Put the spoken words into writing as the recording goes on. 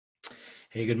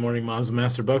Hey, good morning, Moms of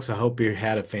Master Books. I hope you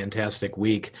had a fantastic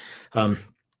week. Um,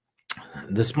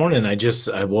 this morning,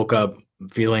 I woke up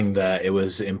feeling that it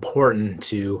was important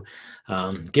to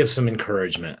give some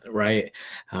encouragement, right?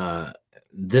 Uh,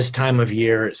 this time of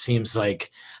year, it seems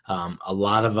like a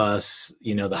lot of us,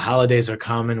 the holidays are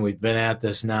coming. We've been at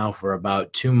this now for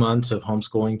about 2 months of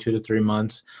homeschooling, 2 to 3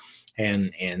 months,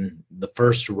 and the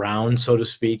first round, so to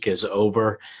speak, is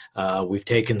over. We've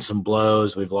taken some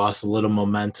blows. We've lost a little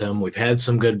momentum. We've had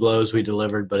some good blows we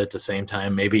delivered, but at the same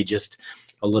time, maybe just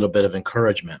a little bit of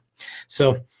encouragement.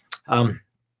 So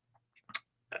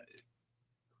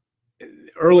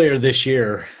earlier this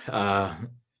year,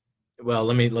 well,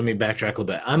 let me backtrack a little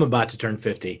bit. I'm about to turn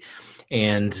 50,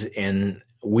 and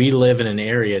we live in an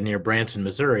area near Branson,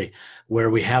 Missouri,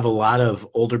 where we have a lot of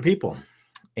older people,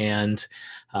 and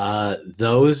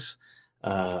those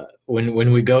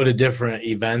when we go to different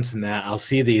events and that, I'll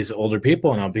see these older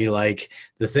people and I'll be like,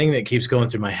 the thing that keeps going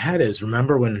through my head is,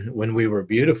 remember when we were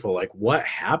beautiful? Like, what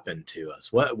happened to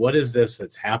us? What is this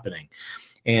that's happening?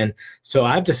 And so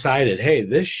I've decided, hey,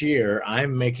 this year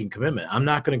I'm making commitment. I'm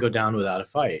not going to go down without a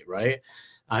fight, right?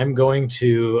 I'm going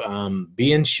to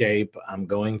be in shape. I'm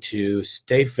going to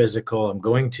stay physical. I'm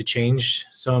going to change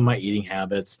some of my eating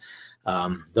habits,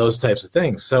 those types of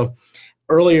things. So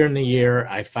earlier in the year,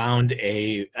 I found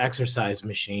a exercise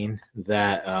machine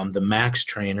that the Max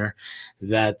Trainer,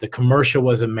 that the commercial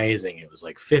was amazing. It was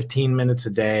like 15 minutes a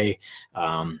day.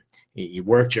 You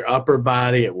worked your upper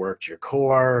body, it worked your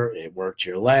core, it worked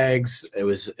your legs. It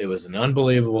was an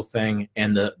unbelievable thing.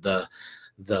 And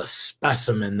the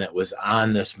specimen that was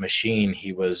on this machine,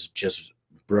 he was just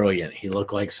brilliant. He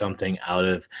looked like something out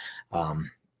of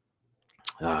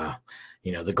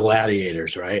the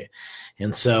gladiators, right?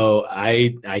 And so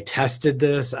I tested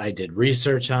this. I did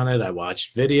research on it. I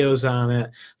watched videos on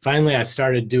it. Finally, I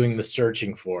started doing the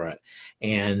searching for it,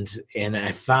 and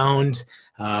I found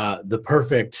the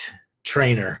perfect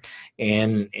trainer,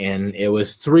 and it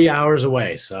was 3 hours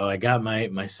away. So I got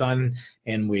my son,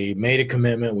 and we made a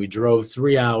commitment. We drove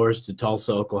 3 hours to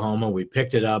Tulsa, Oklahoma. We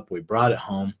picked it up. We brought it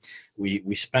home.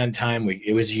 We spent time.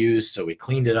 It was used, so we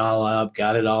cleaned it all up,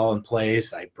 got it all in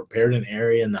place. I prepared an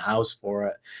area in the house for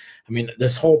it. I mean,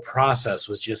 this whole process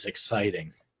was just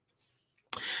exciting.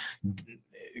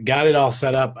 Got it all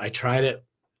set up. I tried it.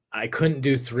 I couldn't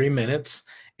do 3 minutes,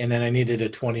 and then I needed a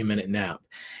 20-minute nap.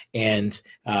 And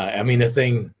I mean, the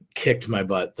thing kicked my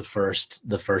butt the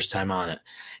first time on it.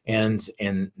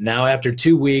 And now after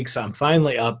 2 weeks, I'm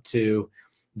finally up to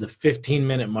the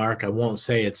 15-minute mark. I won't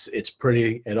say it's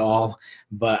pretty at all,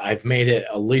 but I've made it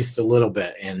at least a little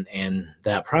bit in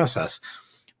that process.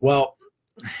 Well,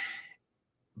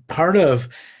 part of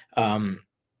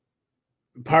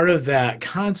that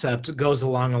concept goes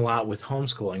along a lot with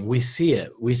homeschooling. We see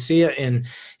it in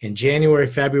January,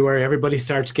 February. Everybody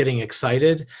starts getting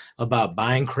excited about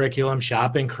buying curriculum,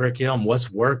 shopping curriculum,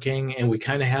 what's working, and we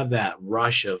kind of have that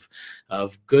rush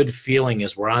of good feeling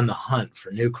as we're on the hunt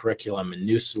for new curriculum and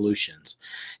new solutions.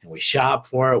 And we shop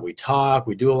for it, we talk,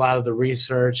 we do a lot of the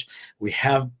research, we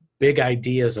have big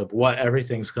ideas of what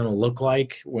everything's going to look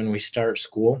like when we start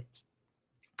school.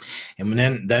 And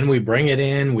then we bring it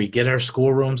in, we get our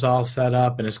schoolrooms all set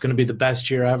up, and it's going to be the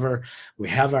best year ever. We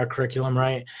have our curriculum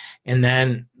right. And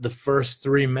then the first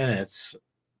 3 minutes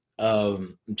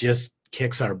just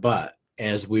kicks our butt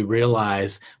as we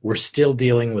realize we're still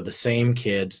dealing with the same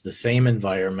kids, the same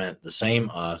environment, the same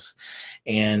us,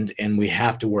 and we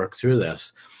have to work through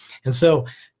this. And so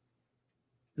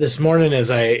this morning, as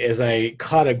I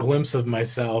caught a glimpse of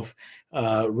myself,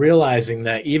 realizing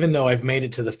that even though I've made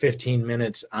it to the 15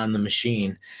 minutes on the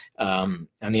machine, on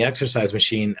the exercise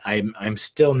machine, I'm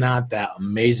still not that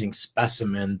amazing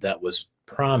specimen that was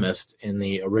promised in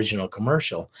the original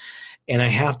commercial. And I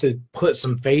have to put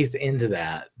some faith into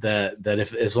that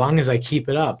if, as long as I keep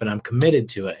it up and I'm committed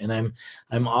to it, and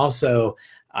I'm also,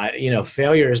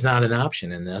 failure is not an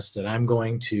option in this, that I'm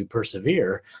going to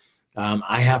persevere.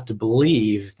 I have to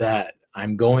believe that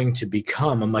I'm going to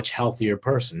become a much healthier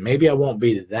person. Maybe I won't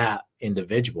be that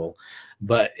individual,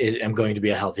 but I'm going to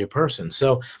be a healthier person.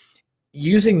 So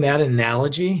using that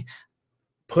analogy,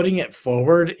 putting it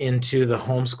forward into the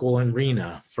homeschool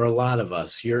arena for a lot of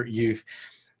us,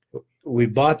 we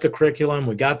bought the curriculum,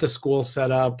 we got the school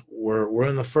set up, we're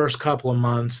in the first couple of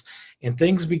months, and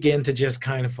things begin to just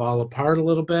kind of fall apart a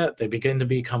little bit. They begin to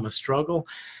become a struggle.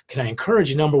 Can I encourage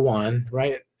you, number one,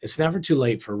 right? It's never too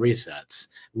late for resets.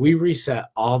 We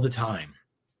reset all the time.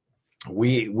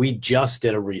 We just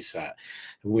did a reset.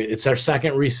 It's our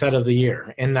second reset of the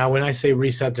year. And now when I say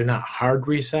reset, they're not hard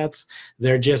resets.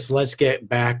 They're just, let's get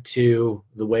back to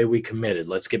the way we committed.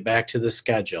 Let's get back to the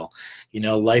schedule. You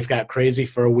know, life got crazy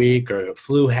for a week, or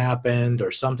flu happened or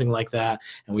something like that.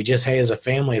 And we just, hey, as a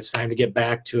family, it's time to get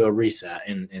back to a reset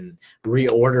and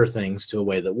reorder things to a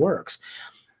way that works.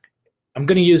 I'm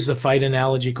going to use the fight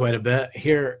analogy quite a bit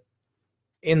here.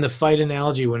 In the fight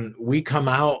analogy, when we come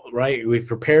out, right, we've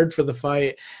prepared for the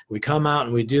fight, we come out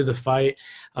and we do the fight,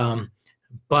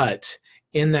 but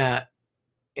in that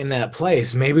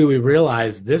place, maybe we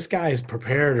realize this guy's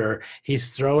prepared, or he's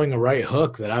throwing a right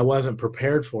hook that I wasn't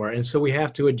prepared for, and so we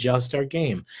have to adjust our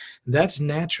game. That's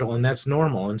natural and that's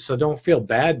normal, and so don't feel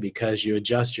bad because you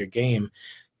adjust your game.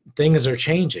 Things are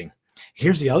changing.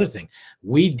 Here's the other thing.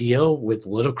 We deal with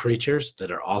little creatures that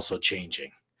are also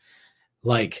changing.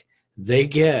 Like,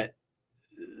 they're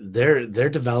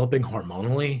developing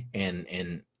hormonally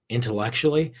and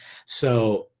intellectually.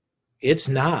 So it's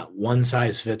not one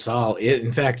size fits all.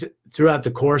 In fact, throughout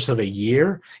the course of a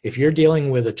year, if you're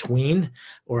dealing with a tween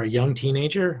or a young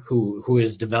teenager who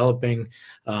is developing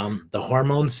the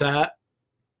hormone set,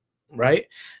 right?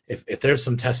 If there's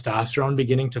some testosterone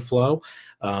beginning to flow,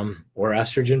 or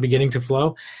estrogen beginning to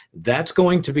flow, that's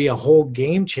going to be a whole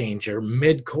game changer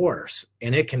mid-course,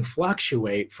 and it can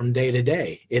fluctuate from day to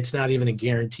day. It's not even a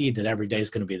guarantee that every day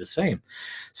is going to be the same.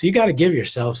 So you got to give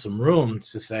yourself some room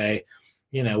to say,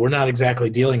 you know, we're not exactly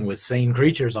dealing with sane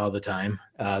creatures all the time.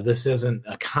 This isn't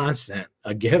a constant,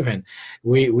 a given.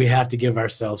 We have to give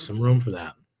ourselves some room for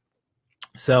that.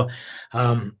 So,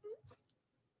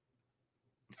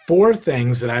 4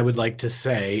 things that I would like to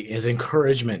say is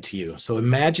encouragement to you. So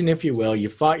imagine, if you will, you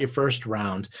fought your first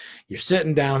round, you're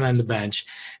sitting down on the bench,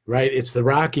 right? It's the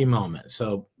Rocky moment.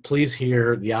 So please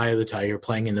hear the Eye of the Tiger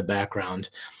playing in the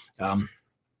background.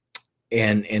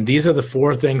 And these are the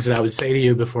 4 things that I would say to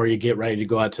you before you get ready to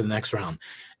go out to the next round.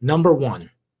 Number 1,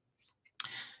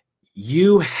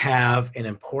 you have an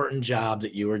important job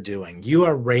that you are doing. You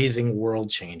are raising world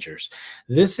changers.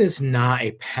 This is not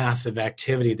a passive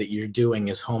activity that you're doing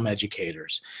as home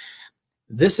educators.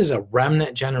 This is a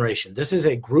remnant generation. This is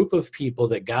a group of people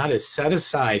that God has set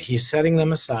aside. He's setting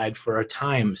them aside for a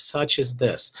time such as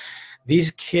this.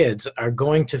 These kids are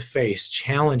going to face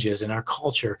challenges in our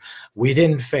culture we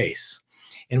didn't face,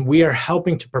 and we are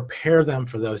helping to prepare them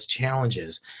for those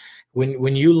challenges.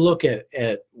 When you look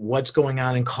at what's going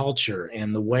on in culture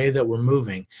and the way that we're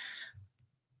moving,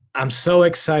 I'm so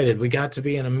excited. We got to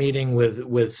be in a meeting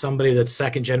with somebody that's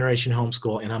second generation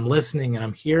homeschool, and I'm listening and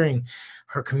I'm hearing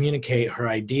her communicate her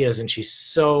ideas, and she's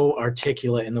so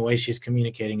articulate in the way she's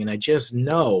communicating. And I just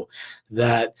know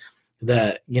that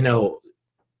you know,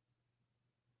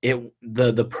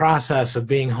 the process of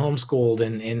being homeschooled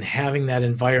and having that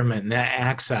environment and that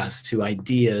access to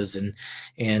ideas and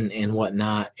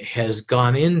whatnot has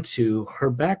gone into her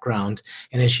background.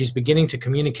 And as she's beginning to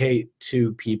communicate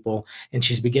to people, and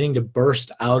she's beginning to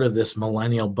burst out of this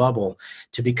millennial bubble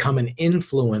to become an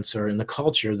influencer in the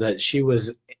culture that she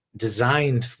was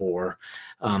designed for,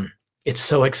 it's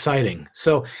so exciting.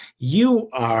 So you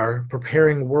are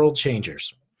preparing world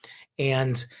changers,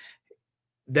 and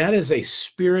that is a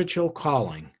spiritual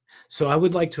calling. So I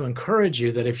would like to encourage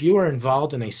you that if you are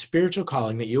involved in a spiritual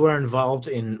calling, that you are involved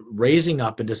in raising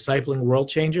up and discipling world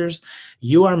changers,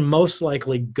 you are most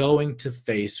likely going to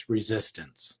face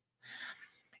resistance.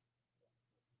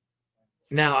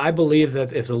 Now, I believe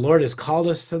that if the Lord has called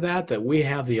us to that we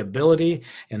have the ability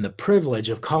and the privilege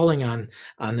of calling on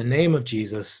the name of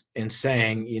Jesus and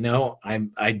saying, you know,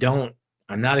 I'm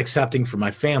not accepting for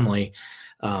my family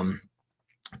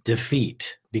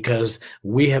defeat, because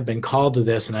we have been called to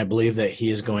this, and I believe that He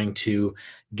is going to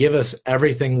give us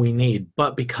everything we need.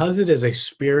 But because it is a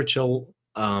spiritual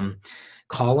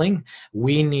calling,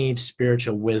 we need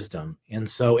spiritual wisdom. And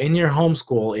so in your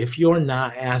homeschool, if you're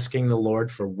not asking the Lord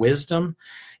for wisdom,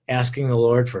 asking the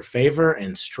Lord for favor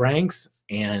and strength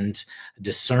and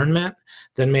discernment,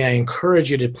 then may I encourage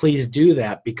you to please do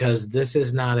that, because this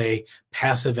is not a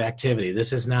passive activity.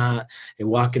 This is not a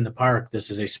walk in the park. This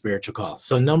is a spiritual call.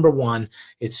 So number 1,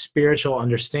 it's spiritual.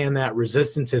 Understand that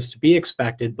resistance is to be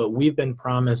expected, but we've been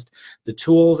promised the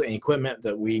tools and equipment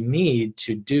that we need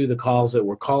to do the calls that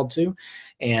we're called to,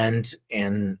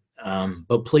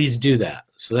 but please do that.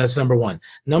 So that's number 1.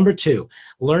 Number 2,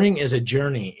 learning is a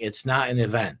journey. It's not an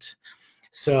event.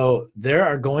 So there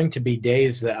are going to be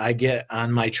days that I get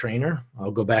on my trainer.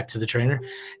 I'll go back to the trainer,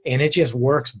 and it just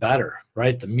works better,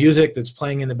 right? The music that's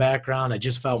playing in the background, I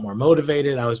just felt more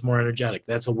motivated. I was more energetic.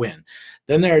 That's a win.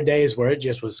 Then there are days where it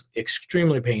just was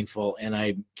extremely painful, and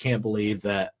I can't believe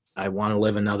that I want to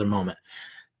live another moment.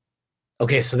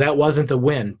 Okay, so that wasn't the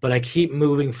win, but I keep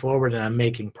moving forward and I'm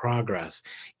making progress.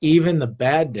 Even the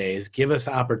bad days give us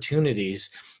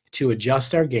opportunities to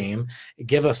adjust our game,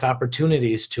 give us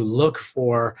opportunities to look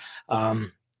for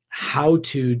how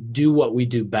to do what we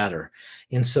do better.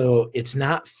 And so it's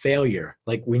not failure.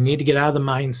 Like, we need to get out of the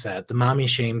mindset. The mommy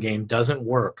shame game doesn't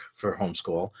work for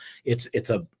homeschool. It's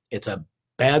a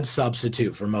bad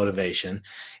substitute for motivation.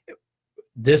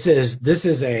 This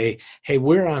is a, hey,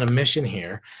 we're on a mission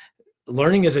here.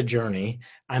 Learning is a journey.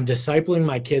 I'm discipling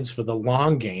my kids for the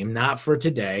long game, not for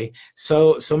today.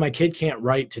 So my kid can't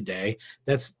write today.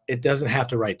 It doesn't have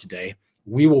to write today.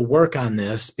 We will work on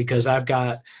this because I've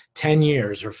got 10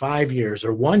 years or 5 years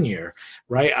or 1 year,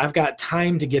 right? I've got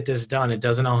time to get this done. It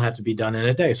doesn't all have to be done in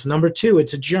a day. So number 2,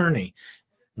 it's a journey.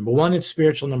 Number 1, it's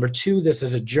spiritual. Number 2, this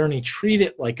is a journey. Treat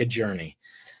it like a journey,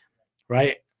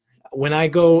 right? When I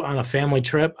go on a family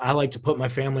trip, I like to put my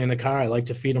family in the car. I like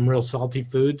to feed them real salty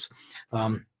foods.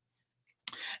 And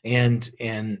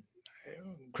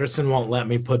Kristen won't let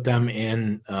me put them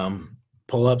in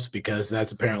pull-ups because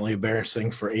that's apparently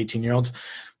embarrassing for 18-year-olds.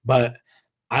 But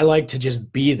I like to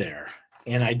just be there.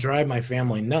 And I drive my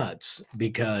family nuts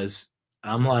because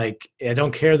I'm like, I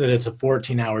don't care that it's a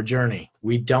 14-hour journey.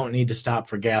 We don't need to stop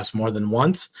for gas more than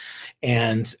once.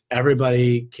 And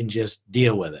everybody can just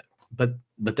deal with it.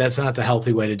 But that's not the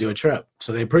healthy way to do a trip.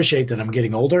 So they appreciate that I'm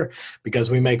getting older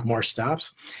because we make more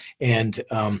stops, and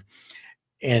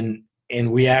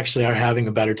we actually are having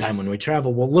a better time when we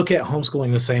travel. We'll look at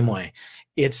homeschooling the same way.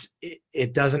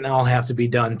 It doesn't all have to be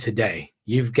done today.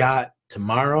 You've got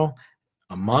tomorrow,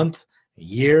 a month,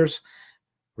 years,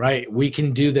 right? We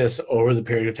can do this over the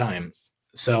period of time.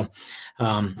 So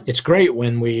it's great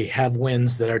when we have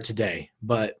wins that are today,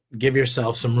 but give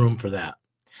yourself some room for that.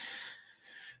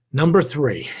 Number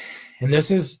 3, and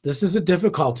this is a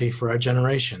difficulty for our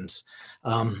generations.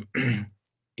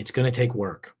 It's going to take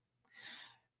work.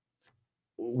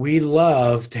 We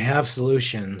love to have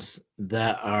solutions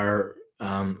that are,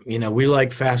 we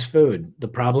like fast food. The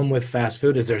problem with fast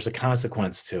food is there's a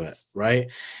consequence to it, right?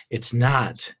 It's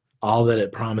not all that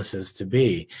it promises to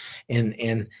be.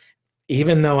 And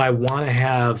even though I want to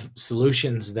have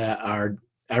solutions that are,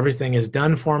 everything is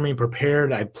done for me,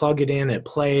 prepared, I plug it in, it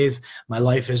plays, my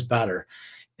life is better,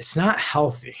 it's not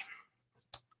healthy.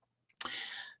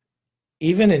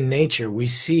 Even in nature, we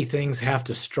see things have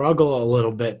to struggle a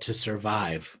little bit to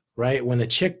survive, right? When the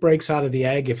chick breaks out of the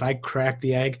egg, if I crack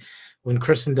the egg, when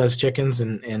Kristen does chickens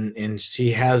and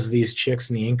she has these chicks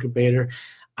in the incubator,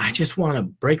 I just want to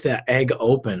break that egg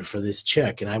open for this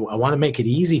chick. And I want to make it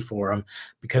easy for them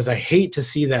because I hate to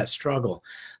see that struggle.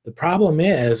 The problem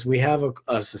is we have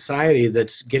a society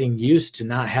that's getting used to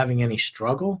not having any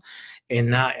struggle and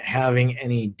not having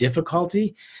any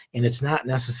difficulty, and it's not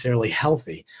necessarily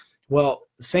healthy. Well,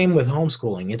 same with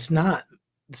homeschooling. It's not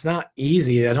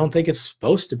easy. I don't think it's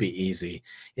supposed to be easy.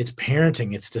 It's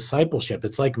parenting, it's discipleship.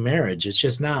 It's like marriage. It's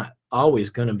just not always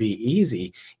going to be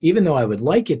easy, even though I would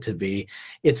like it to be.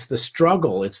 It's the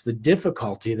struggle, it's the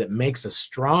difficulty that makes us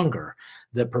stronger,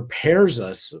 that prepares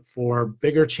us for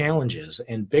bigger challenges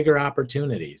and bigger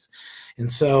opportunities. And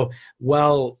so,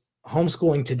 well,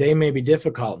 homeschooling today may be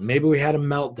difficult. Maybe we had a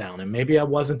meltdown, and maybe I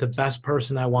wasn't the best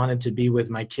person I wanted to be with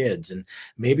my kids, and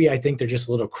maybe I think they're just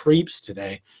little creeps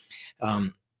today.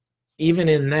 Even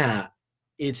in that,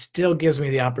 it still gives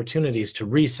me the opportunities to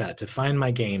reset, to find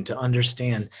my game, to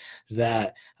understand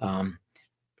that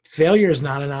failure is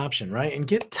not an option, right? And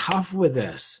get tough with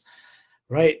this,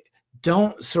 right?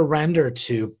 Don't surrender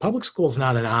to public school is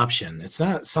not an option. It's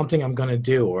not something I'm going to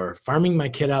do, or farming my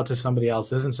kid out to somebody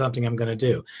else isn't something I'm going to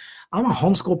do. I'm a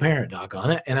homeschool parent, doggone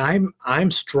it, and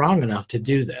I'm strong enough to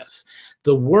do this.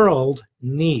 The world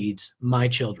needs my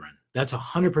children. That's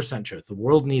 100% truth. The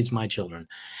world needs my children,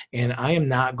 and I am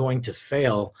not going to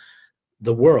fail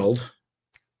the world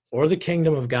or the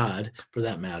kingdom of God, for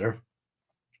that matter,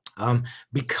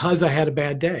 because I had a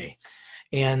bad day.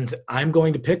 And I'm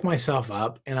going to pick myself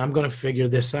up and I'm going to figure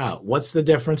this out. What's the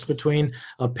difference between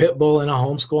a pit bull and a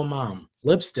homeschool mom?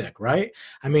 Lipstick, right?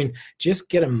 I mean, just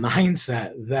get a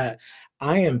mindset that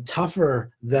I am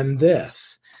tougher than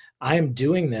this. I am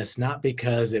doing this not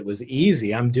because it was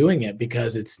easy. I'm doing it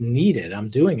because it's needed. I'm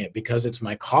doing it because it's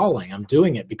my calling. I'm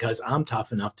doing it because I'm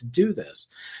tough enough to do this.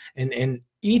 And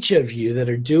each of you that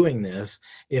are doing this,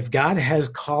 if God has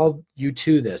called you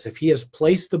to this, if he has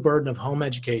placed the burden of home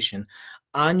education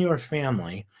on your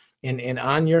family and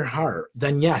on your heart,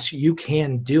 then yes, you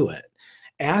can do it.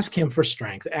 Ask him for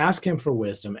strength, ask him for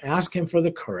wisdom, ask him for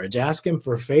the courage, ask him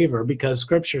for favor, because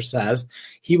scripture says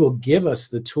he will give us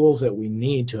the tools that we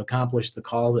need to accomplish the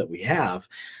call that we have.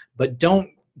 But don't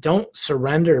don't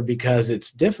surrender because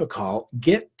it's difficult.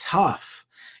 Get tough.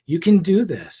 You can do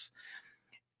this.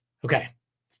 Okay,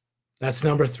 that's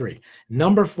number 3.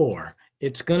 Number 4,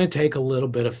 it's going to take a little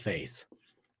bit of faith.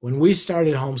 When we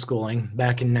started homeschooling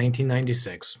back in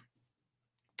 1996,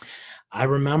 I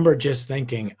remember just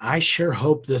thinking, I sure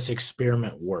hope this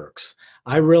experiment works.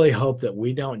 I really hope that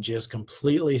we don't just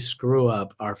completely screw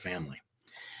up our family.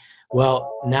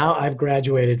 Well, now I've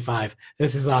graduated 5.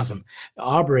 This is awesome.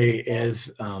 Aubrey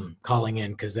is calling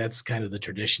in because that's kind of the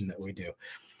tradition that we do.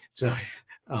 So,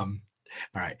 all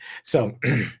right. So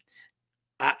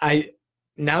I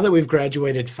now that we've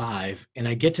graduated 5 and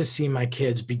I get to see my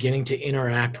kids beginning to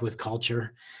interact with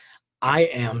culture, I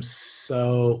am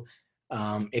so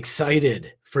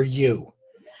excited for you,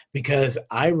 because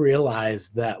I realize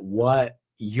that what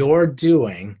you're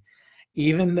doing,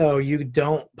 even though you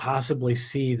don't possibly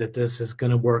see that this is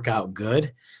going to work out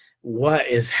good, what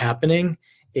is happening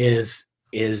is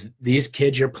these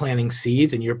kids, you're planting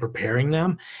seeds and you're preparing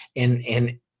them,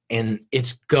 and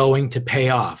it's going to pay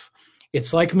off.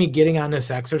 It's like me getting on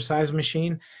this exercise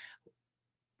machine.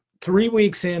 3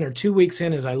 weeks in or 2 weeks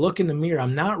in, as I look in the mirror,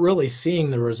 I'm not really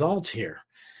seeing the results here,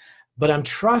 but I'm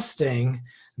trusting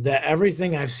that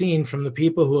everything I've seen from the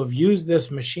people who have used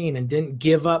this machine and didn't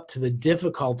give up to the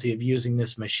difficulty of using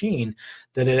this machine,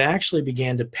 that it actually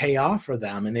began to pay off for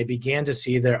them. And they began to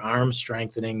see their arms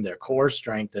strengthening, their core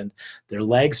strengthened, their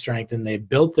legs strengthened. They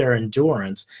built their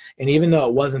endurance. And even though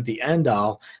it wasn't the end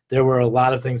all, there were a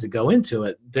lot of things that go into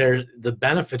it. The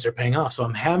benefits are paying off. So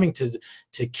I'm having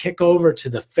to kick over to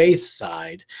the faith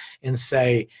side and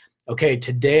say, okay,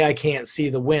 today I can't see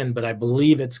the wind, but I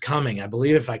believe it's coming. I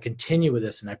believe if I continue with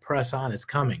this and I press on, it's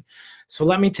coming. So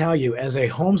let me tell you, as a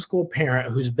homeschool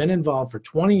parent who's been involved for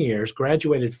 20 years,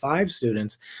 graduated 5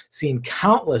 students, seen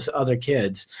countless other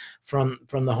kids from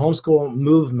the homeschool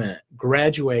movement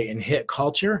graduate and hit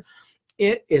culture,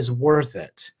 it is worth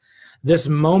it. This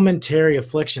momentary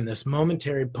affliction, this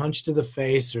momentary punch to the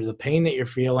face, or the pain that you're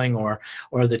feeling, or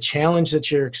the challenge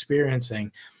that you're experiencing,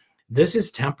 this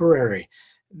is temporary.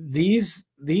 These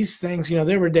things,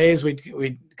 there were days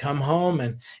we'd come home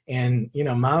and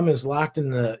mom is locked in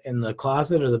the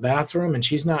closet or the bathroom and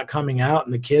she's not coming out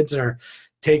and the kids are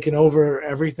taking over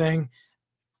everything.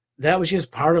 That was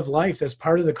just part of life. That's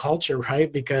part of the culture,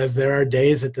 right? Because there are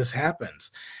days that this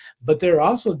happens, but there are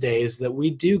also days that we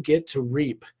do get to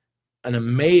reap an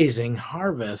amazing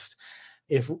harvest.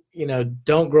 If,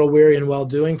 don't grow weary in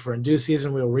well-doing, for in due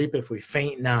season we'll reap if we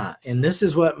faint not. And this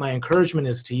is what my encouragement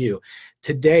is to you.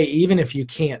 Today, even if you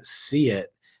can't see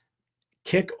it,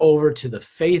 kick over to the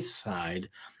faith side,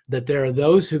 that there are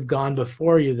those who've gone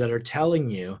before you that are telling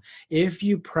you, if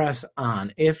you press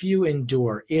on, if you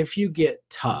endure, if you get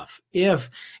tough, if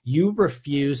you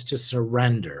refuse to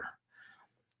surrender,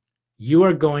 you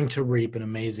are going to reap an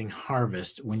amazing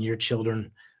harvest when your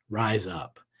children rise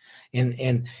up.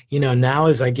 And now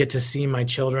as I get to see my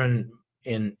children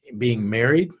in being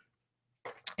married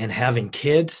and having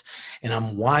kids, and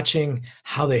I'm watching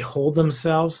how they hold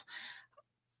themselves,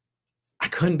 I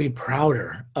couldn't be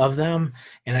prouder of them,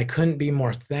 and I couldn't be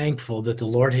more thankful that the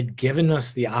Lord had given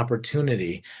us the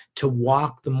opportunity to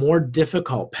walk the more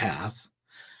difficult path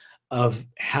of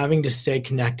having to stay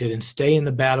connected and stay in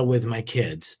the battle with my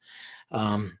kids,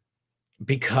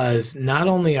 because not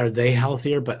only are they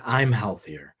healthier, but I'm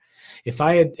healthier. If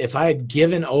I had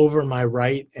given over my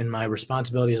right and my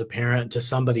responsibility as a parent to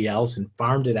somebody else and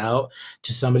farmed it out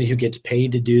to somebody who gets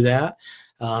paid to do that,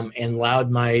 and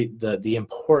allowed the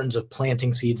importance of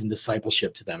planting seeds and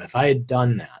discipleship to them, if I had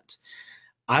done that,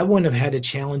 I wouldn't have had to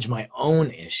challenge my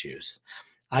own issues.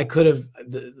 I could have,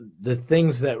 the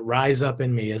things that rise up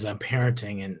in me as I'm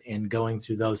parenting and going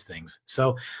through those things.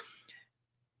 So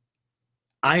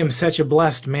I am such a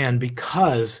blessed man,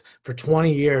 because for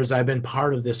 20 years I've been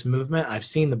part of this movement. I've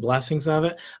seen the blessings of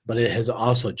it, but it has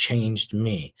also changed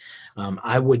me.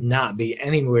 I would not be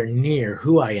anywhere near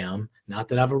who I am, not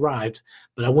that I've arrived,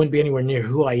 but I wouldn't be anywhere near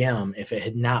who I am if it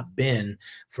had not been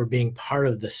for being part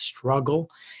of the struggle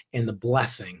and the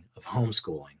blessing of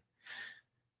homeschooling.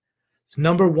 So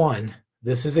number 1,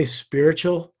 this is a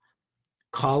spiritual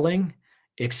calling.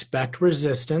 Expect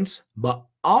resistance, but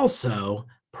also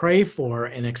pray for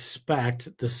and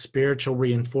expect the spiritual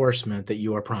reinforcement that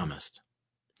you are promised.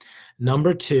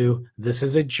 Number 2, this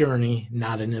is a journey,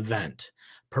 not an event.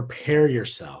 Prepare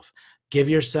yourself. Give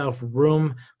yourself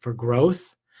room for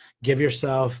growth. Give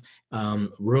yourself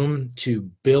room to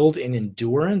build in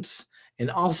endurance, and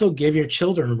also give your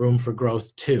children room for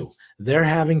growth too. They're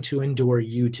having to endure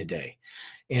you today.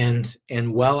 And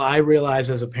while I realize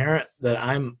as a parent that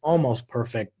I'm almost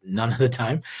perfect none of the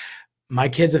time, my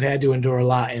kids have had to endure a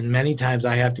lot, and many times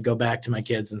I have to go back to my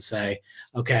kids and say,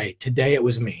 okay, today it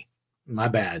was me, my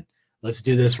bad. Let's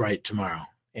do this right tomorrow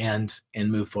and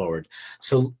move forward.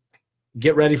 So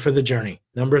get ready for the journey.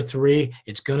 Number 3,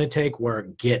 it's going to take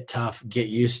work. Get tough, get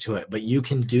used to it, but you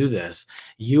can do this.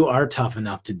 You are tough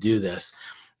enough to do this.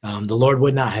 The Lord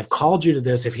would not have called you to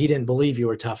this if he didn't believe you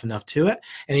were tough enough to it.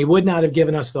 And he would not have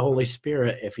given us the Holy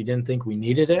Spirit if he didn't think we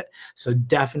needed it. So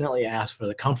definitely ask for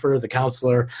the comforter, the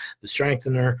counselor, the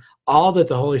strengthener, all that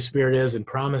the Holy Spirit is and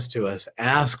promised to us.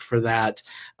 Ask for that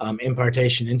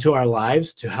impartation into our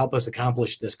lives to help us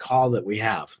accomplish this call that we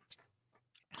have.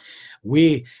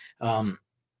 We don't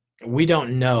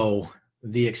know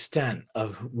the extent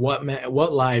of what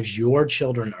lives your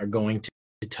children are going to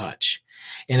touch.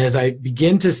 And as I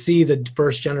begin to see the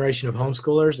first generation of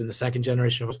homeschoolers and the second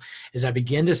generation of, as I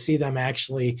begin to see them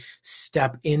actually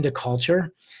step into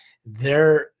culture,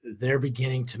 they're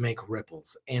beginning to make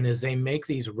ripples. And as they make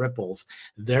these ripples,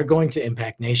 they're going to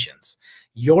impact nations.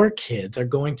 Your kids are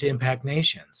going to impact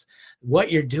nations.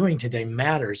 What you're doing today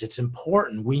matters. It's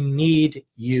important. We need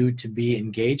you to be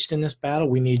engaged in this battle.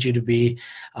 We need you to be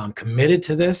committed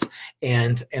to this.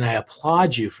 And I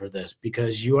applaud you for this,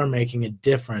 because you are making a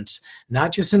difference,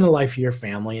 not just in the life of your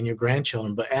family and your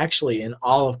grandchildren, but actually in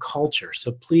all of culture.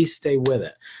 So please stay with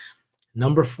it.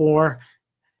 Number 4,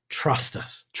 trust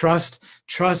us.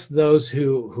 Trust those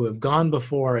who have gone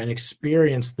before and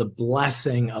experienced the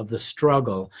blessing of the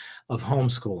struggle of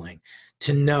homeschooling,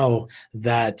 to know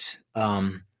that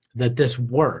that this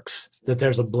works, that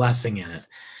there's a blessing in it.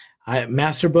 At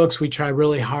Master Books, we try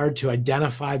really hard to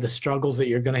identify the struggles that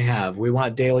you're going to have. We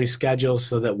want daily schedules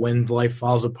so that when life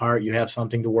falls apart, you have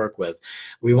something to work with.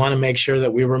 We want to make sure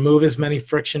that we remove as many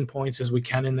friction points as we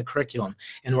can in the curriculum,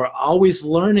 and we're always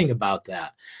learning about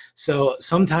that. So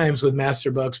sometimes with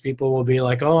Master Books, people will be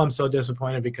like, oh, I'm so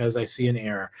disappointed because I see an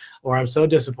error, or I'm so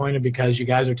disappointed because you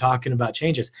guys are talking about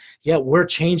changes. Yeah, we're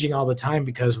changing all the time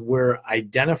because we're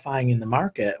identifying in the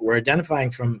market, we're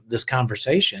identifying from this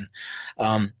conversation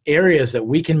areas that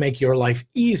we can make your life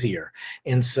easier.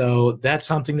 And so that's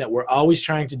something that we're always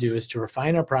trying to do, is to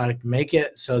refine our product, make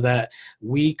it so that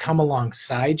we come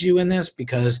alongside you in this,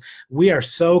 because we are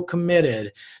so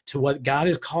committed to what God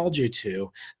has called you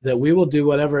to that we will do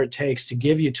whatever it takes to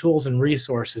give you tools and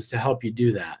resources to help you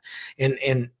do that.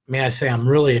 And may I say, I'm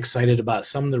really excited about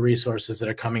some of the resources that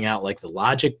are coming out, like the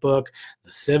Logic book,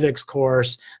 the civics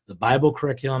course, the Bible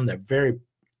curriculum. They're very,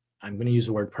 I'm going to use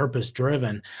the word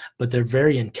purpose-driven, but they're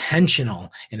very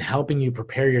intentional in helping you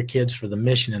prepare your kids for the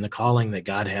mission and the calling that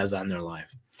God has on their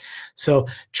life. So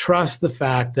trust the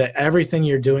fact that everything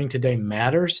you're doing today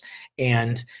matters,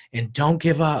 and don't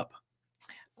give up.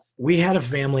 We had a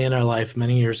family in our life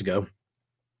many years ago,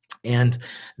 and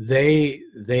they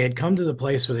had come to the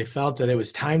place where they felt that it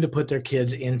was time to put their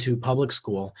kids into public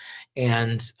school,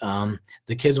 and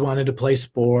the kids wanted to play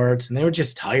sports, and they were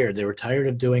just tired. They were tired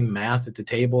of doing math at the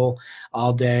table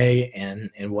all day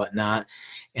and whatnot.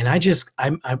 And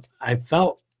I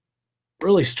felt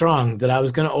really strong that I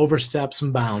was going to overstep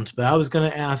some bounds, but I was going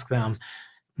to ask them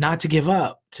not to give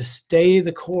up, to stay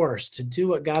the course, to do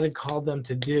what God had called them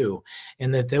to do,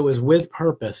 and that there was with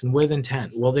purpose and with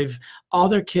intent. Well, all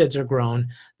their kids are grown.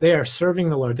 They are serving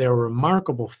the Lord. They're a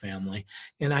remarkable family.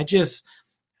 And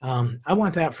I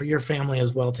want that for your family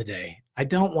as well today. I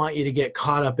don't want you to get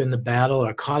caught up in the battle,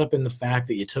 or caught up in the fact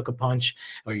that you took a punch,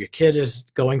 or your kid is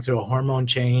going through a hormone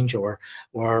change, or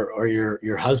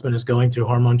your husband is going through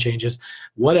hormone changes,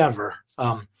 whatever.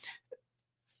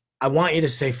 I want you to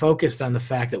stay focused on the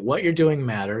fact that what you're doing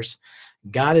matters.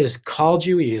 God has called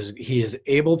you. He is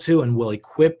able to and will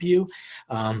equip you.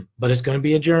 But it's going to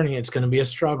be a journey. It's going to be a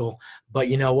struggle. But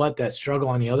you know what? That struggle,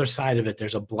 on the other side of it,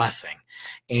 there's a blessing.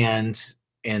 And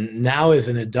now, as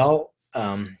an adult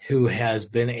who has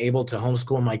been able to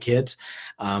homeschool my kids,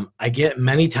 I get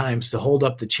many times to hold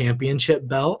up the championship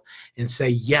belt and say,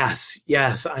 yes,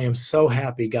 I am so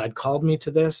happy God called me to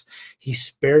this. He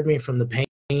spared me from the pain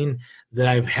that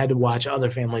I've had to watch other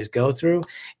families go through,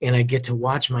 and I get to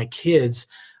watch my kids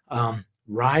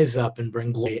rise up and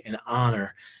bring glory and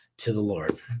honor to the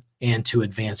Lord and to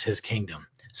advance his kingdom.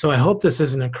 So I hope this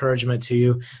is an encouragement to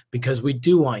you, because we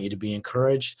do want you to be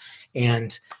encouraged,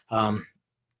 and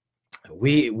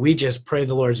we just pray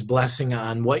the Lord's blessing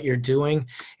on what you're doing.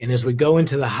 And as we go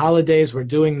into the holidays, we're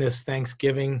doing this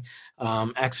Thanksgiving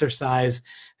exercise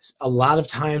A lot of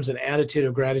times an attitude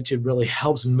of gratitude really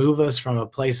helps move us from a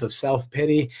place of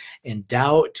self-pity and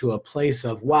doubt to a place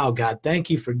of, wow, God, thank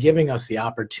you for giving us the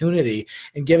opportunity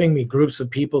and giving me groups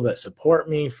of people that support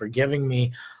me, for giving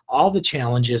me all the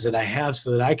challenges that I have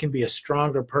so that I can be a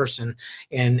stronger person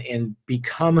and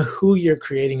become who you're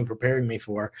creating and preparing me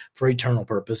for eternal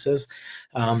purposes.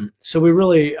 So we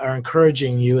really are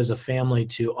encouraging you as a family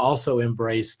to also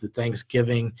embrace the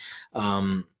Thanksgiving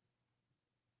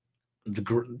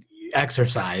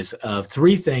exercise of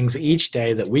 3 things each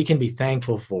day that we can be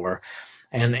thankful for.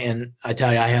 And I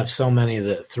tell you, I have so many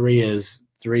that 3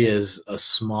 is a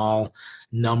small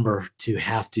number to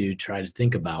have to try to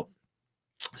think about.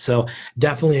 So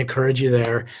definitely encourage you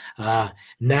there.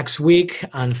 Next week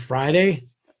on Friday,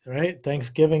 right?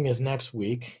 Thanksgiving is next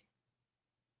week.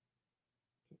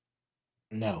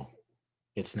 No,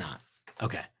 it's not.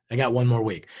 Okay. I got 1 more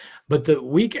week, but the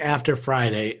week after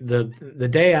Friday, the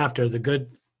day after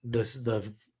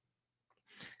the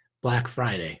Black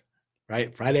Friday,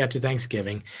 right? Friday after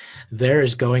Thanksgiving, there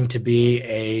is going to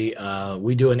be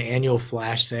we do an annual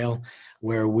flash sale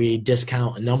where we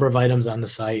discount a number of items on the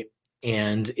site,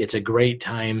 and it's a great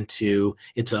time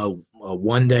it's a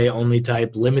 1 day only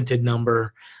type limited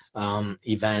number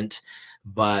event,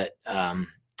 but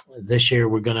this year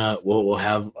we'll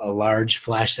have a large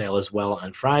flash sale as well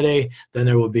on Friday. Then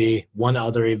there will be 1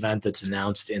 other event that's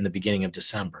announced in the beginning of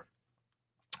December.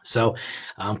 So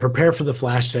prepare for the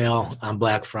flash sale on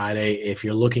Black Friday. If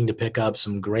you're looking to pick up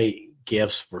some great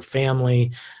gifts for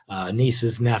family,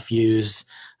 nieces, nephews,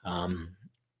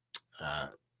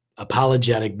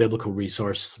 apologetic biblical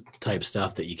resource type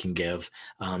stuff that you can give,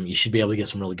 you should be able to get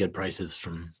some really good prices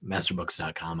from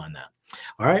masterbooks.com on that.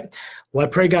 All right. Well, I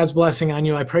pray God's blessing on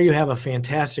you. I pray you have a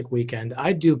fantastic weekend.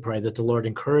 I do pray that the Lord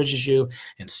encourages you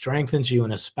and strengthens you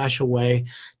in a special way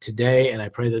today. And I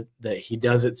pray that he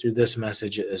does it through this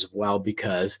message as well,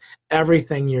 because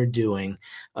everything you're doing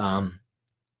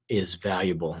is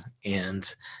valuable.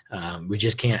 And we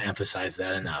just can't emphasize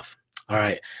that enough. All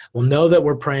right. Well, know that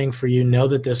we're praying for you. Know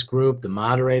that this group, the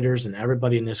moderators and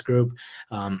everybody in this group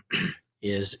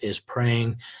is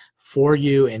praying for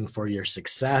you and for your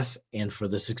success and for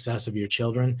the success of your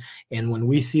children. And when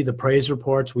we see the praise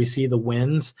reports, we see the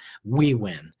wins, we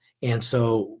win. And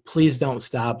so please don't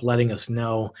stop letting us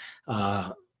know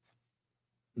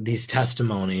these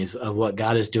testimonies of what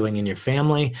God is doing in your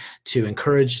family to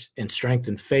encourage and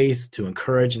strengthen faith, to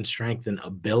encourage and strengthen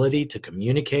ability to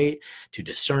communicate, to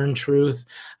discern truth,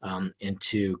 and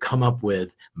to come up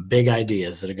with big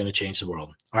ideas that are going to change the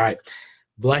world. All right.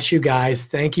 Bless you guys.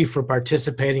 Thank you for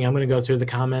participating. I'm going to go through the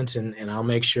comments and I'll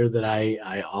make sure that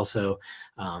I also,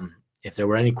 if there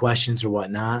were any questions or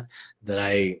whatnot, that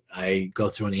I go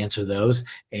through and answer those.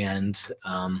 And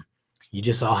you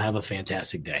just all have a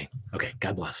fantastic day. Okay.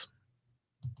 God bless.